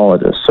he's a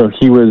neurologist. So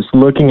he was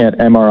looking at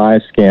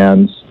MRI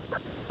scans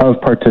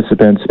of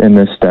participants in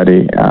this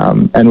study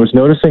and was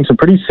noticing some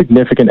pretty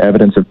significant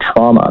evidence of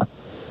trauma,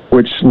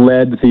 which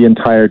led the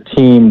entire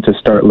team to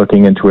start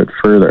looking into it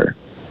further.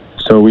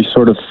 So we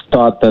sort of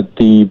thought that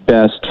the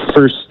best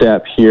first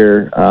step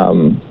here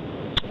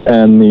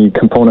and the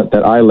component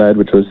that I led,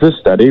 which was this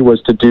study,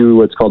 was to do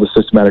what's called a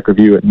systematic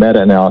review and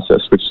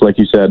meta-analysis, which, like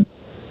you said,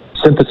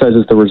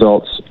 synthesizes the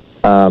results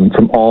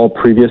from all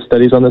previous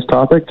studies on this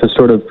topic to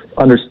sort of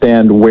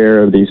understand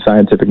where the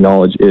scientific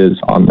knowledge is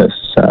on this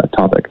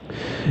topic.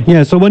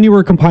 Yeah, so when you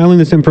were compiling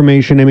this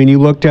information, I mean, you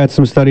looked at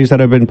some studies that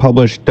have been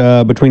published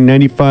between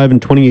 95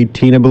 and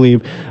 2018, I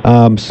believe.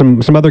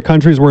 Some other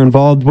countries were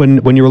involved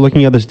when you were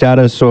looking at this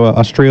data, so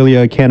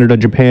Australia, Canada,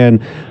 Japan,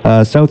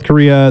 South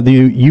Korea,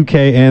 the UK,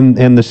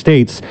 and the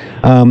States.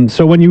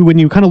 So when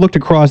you kind of looked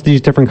across these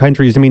different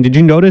countries, I mean, did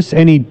you notice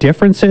any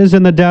differences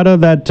in the data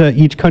that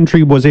each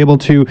country was able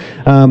to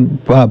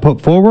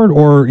put forward,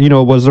 or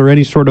was there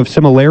any sort of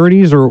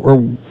similarities, or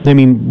I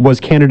mean, was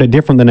Canada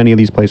different than any of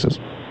these places?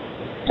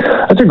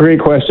 That's a great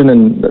question,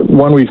 and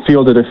one we've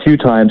fielded a few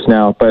times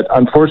now, but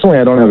unfortunately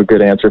I don't have a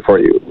good answer for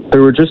you.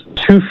 There were just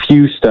too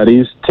few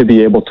studies to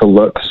be able to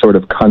look sort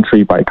of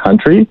country by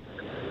country.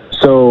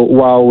 So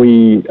while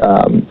we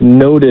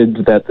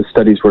noted that the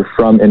studies were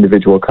from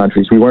individual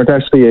countries, we weren't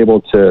actually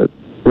able to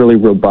really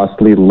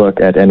robustly look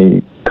at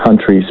any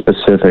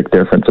country-specific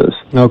differences.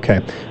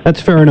 Okay,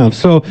 that's fair enough.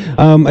 So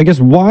I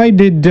guess what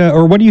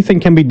do you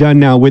think can be done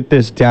now with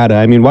this data?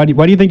 I mean, why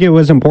do you think it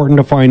was important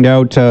to find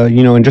out,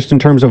 and just in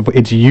terms of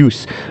its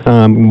use,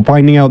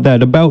 finding out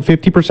that about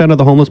 50% of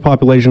the homeless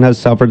population has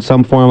suffered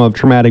some form of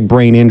traumatic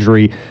brain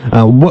injury?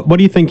 What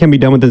do you think can be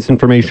done with this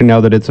information now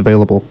that it's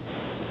available?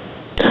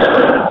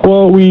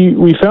 Well,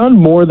 we found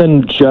more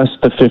than just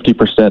the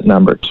 50%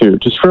 number, too.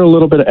 Just for a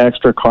little bit of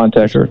extra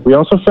context, sure. We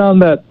also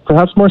found that,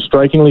 perhaps more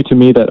strikingly to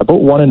me, that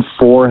about 1 in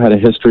 4 had a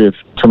history of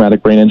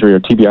traumatic brain injury,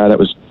 or TBI, that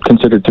was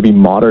considered to be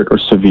moderate or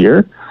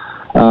severe.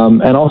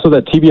 And also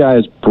that TBI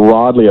is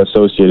broadly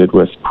associated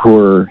with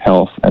poor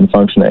health and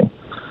functioning.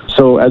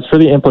 So as for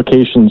the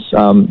implications,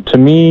 to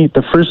me,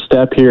 the first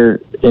step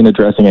here in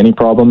addressing any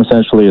problem,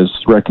 essentially, is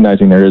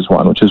recognizing there is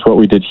one, which is what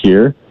we did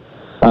here.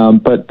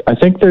 But I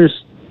think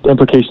there's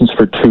implications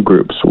for 2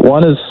 groups.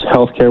 One is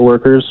healthcare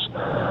workers,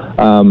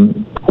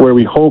 where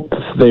we hope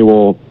they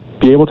will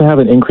be able to have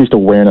an increased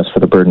awareness for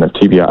the burden of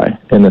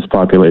TBI in this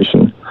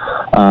population.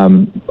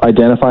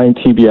 Identifying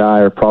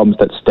TBI or problems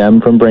that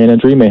stem from brain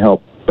injury may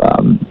help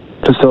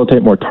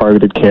facilitate more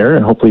targeted care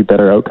and hopefully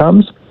better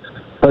outcomes.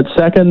 But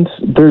second,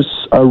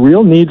 there's a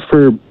real need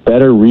for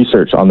better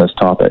research on this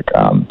topic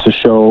to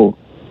show,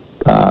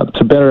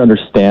 to better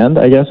understand,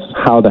 I guess,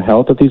 how the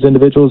health of these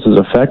individuals is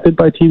affected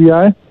by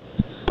TBI,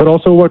 but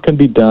also what can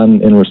be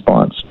done in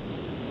response.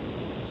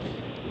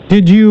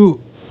 Did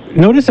you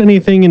notice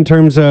anything in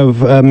terms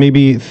of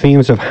maybe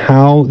themes of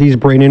how these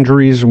brain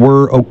injuries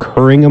were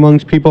occurring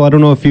amongst people? I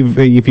don't know if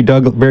you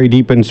dug very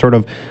deep in sort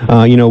of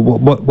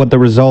what the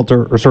result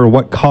or sort of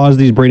what caused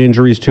these brain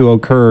injuries to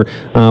occur.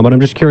 But I'm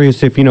just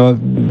curious if a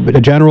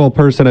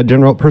person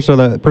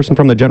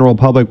from the general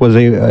public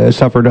was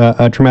suffered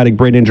a traumatic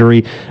brain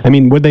injury. I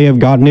mean, would they have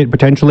gotten it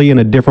potentially in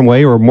a different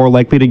way, or more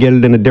likely to get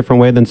it in a different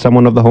way than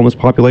someone of the homeless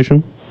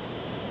population?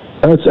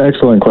 That's an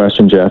excellent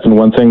question, Jeff, and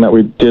one thing that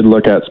we did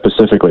look at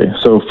specifically.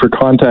 So for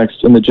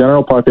context, in the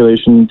general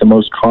population, the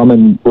most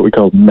common, what we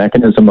call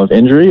mechanism of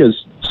injury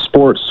is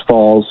sports,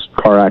 falls,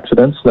 car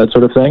accidents, that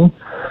sort of thing.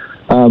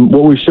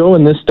 What we show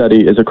in this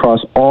study is across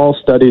all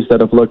studies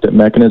that have looked at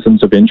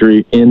mechanisms of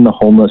injury in the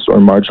homeless or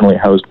marginally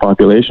housed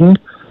population,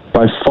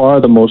 by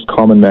far the most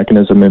common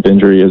mechanism of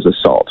injury is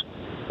assault.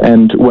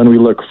 And when we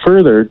look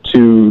further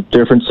to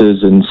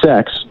differences in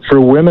sex, for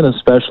women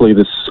especially,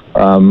 this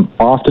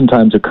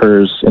oftentimes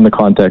occurs in the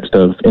context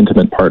of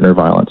intimate partner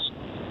violence.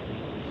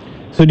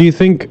 So do you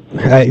think,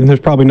 there's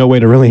probably no way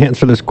to really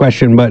answer this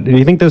question, but do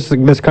you think this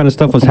kind of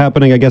stuff was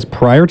happening, I guess,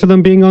 prior to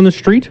them being on the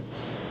street?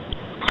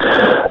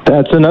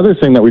 That's another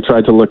thing that we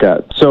tried to look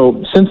at.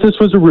 So since this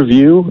was a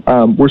review,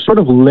 we're sort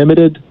of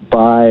limited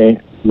by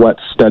what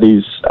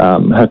studies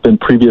have been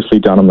previously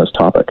done on this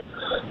topic.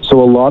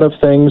 So a lot of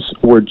things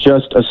were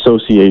just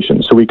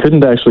association. So we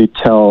couldn't actually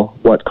tell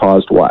what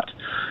caused what.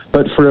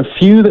 But for a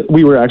few that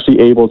we were actually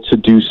able to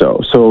do so.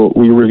 So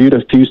we reviewed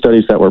a few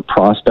studies that were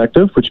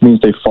prospective, which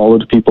means they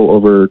followed people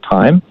over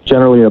time,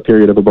 generally a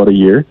period of about a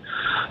year.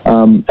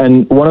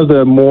 And one of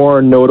the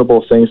more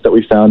notable things that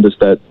we found is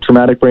that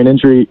traumatic brain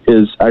injury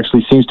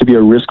seems to be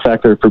a risk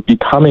factor for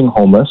becoming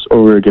homeless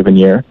over a given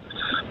year.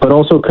 But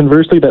also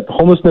conversely, that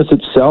homelessness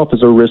itself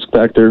is a risk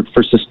factor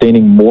for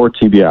sustaining more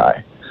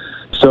TBI.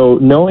 So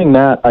knowing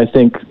that, I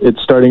think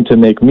it's starting to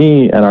make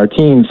me and our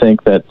team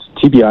think that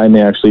TBI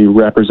may actually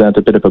represent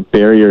a bit of a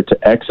barrier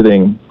to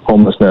exiting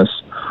homelessness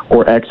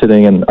or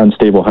exiting an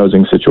unstable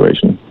housing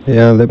situation.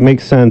 Yeah, that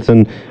makes sense.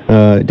 And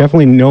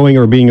definitely knowing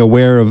or being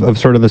aware of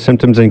sort of the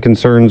symptoms and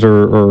concerns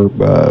or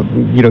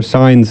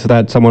signs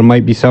that someone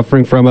might be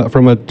suffering from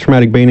a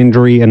traumatic brain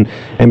injury and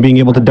being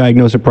able to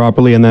diagnose it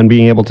properly and then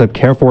being able to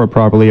care for it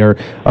properly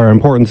are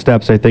important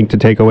steps, I think, to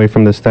take away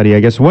from this study. I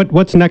guess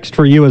what's next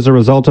for you as a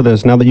result of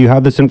this? Now that you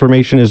have this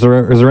information, is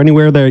there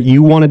anywhere that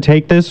you want to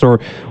take this, or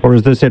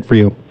is this it for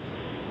you?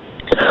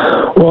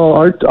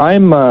 Well,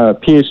 I'm a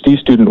PhD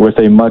student with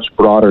a much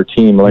broader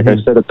team. Like I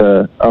said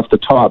off the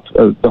top,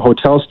 the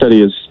hotel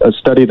study is a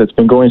study that's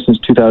been going since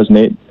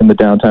 2008 in the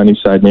downtown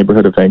east side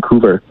neighborhood of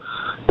Vancouver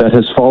that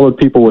has followed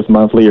people with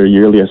monthly or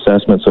yearly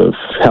assessments of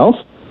health.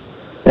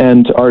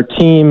 And our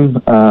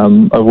team,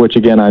 of which,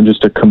 again, I'm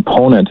just a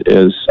component,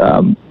 is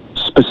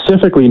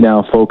specifically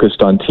now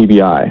focused on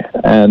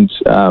TBI. And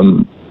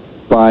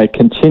by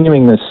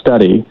continuing this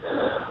study,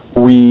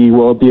 we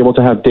will be able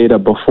to have data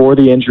before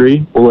the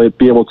injury, we'll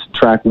be able to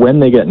track when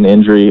they get an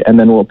injury, and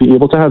then we'll be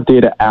able to have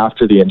data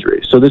after the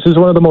injury. So this is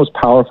one of the most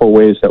powerful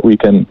ways that we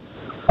can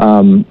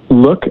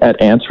look at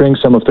answering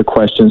some of the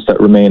questions that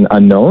remain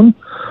unknown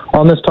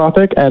on this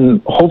topic,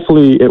 and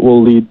hopefully it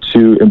will lead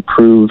to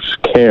improved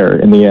care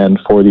in the end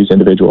for these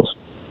individuals.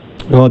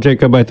 Well,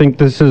 Jacob, I think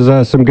this is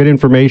some good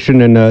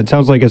information, and it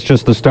sounds like it's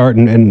just the start,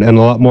 and a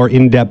lot more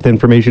in-depth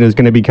information is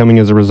going to be coming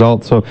as a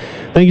result. So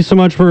thank you so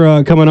much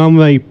for coming on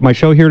my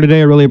show here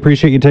today. I really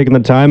appreciate you taking the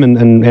time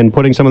and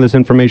putting some of this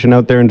information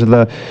out there into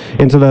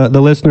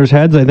the listeners'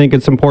 heads. I think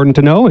it's important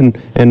to know,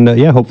 and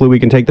hopefully we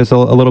can take this a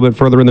little bit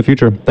further in the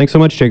future. Thanks so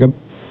much, Jacob.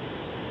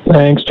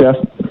 Thanks, Jeff.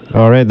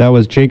 All right, that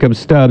was Jacob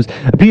Stubbs,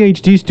 a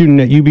PhD student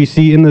at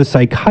UBC in the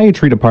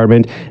psychiatry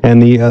department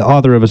and the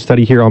author of a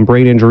study here on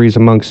brain injuries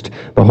amongst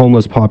the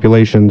homeless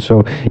population.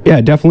 So,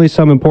 yeah, definitely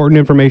some important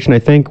information, I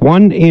think.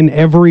 1 in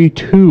every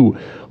 2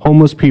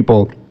 homeless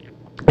people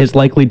is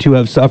likely to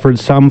have suffered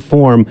some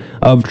form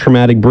of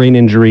traumatic brain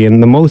injury,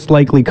 and the most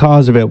likely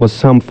cause of it was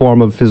some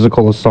form of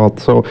physical assault.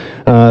 So,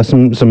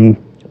 some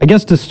I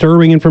guess,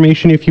 disturbing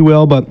information, if you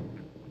will, but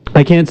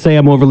I can't say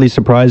I'm overly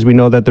surprised. We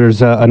know that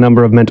there's a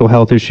number of mental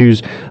health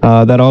issues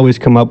that always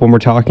come up when we're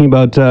talking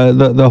about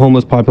the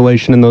homeless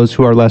population and those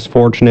who are less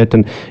fortunate,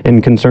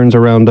 and concerns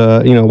around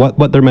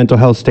what their mental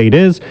health state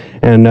is.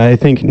 And I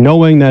think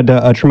knowing that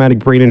a traumatic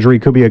brain injury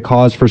could be a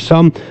cause for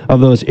some of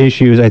those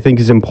issues, I think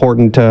is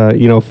important.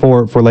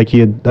 For like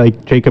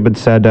Jacob had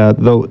said,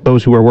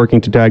 those who are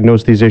working to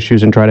diagnose these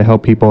issues and try to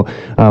help people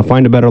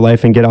find a better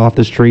life and get off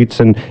the streets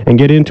and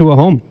get into a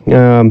home.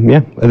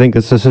 I think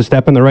this is a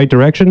step in the right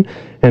direction.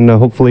 And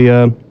hopefully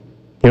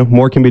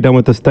more can be done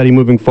with the study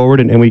moving forward,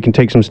 and we can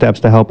take some steps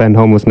to help end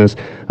homelessness.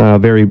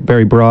 Very,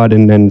 very broad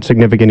and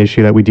significant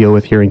issue that we deal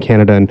with here in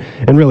Canada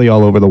and really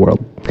all over the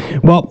world.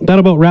 Well, that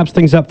about wraps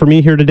things up for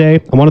me here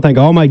today. I want to thank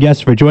all my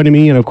guests for joining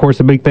me, and of course,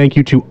 a big thank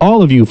you to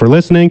all of you for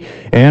listening.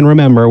 And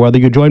remember, whether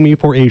you join me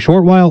for a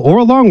short while or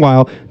a long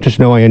while, just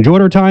know I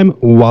enjoyed our time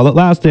while it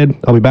lasted.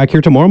 I'll be back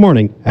here tomorrow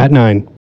morning at 9.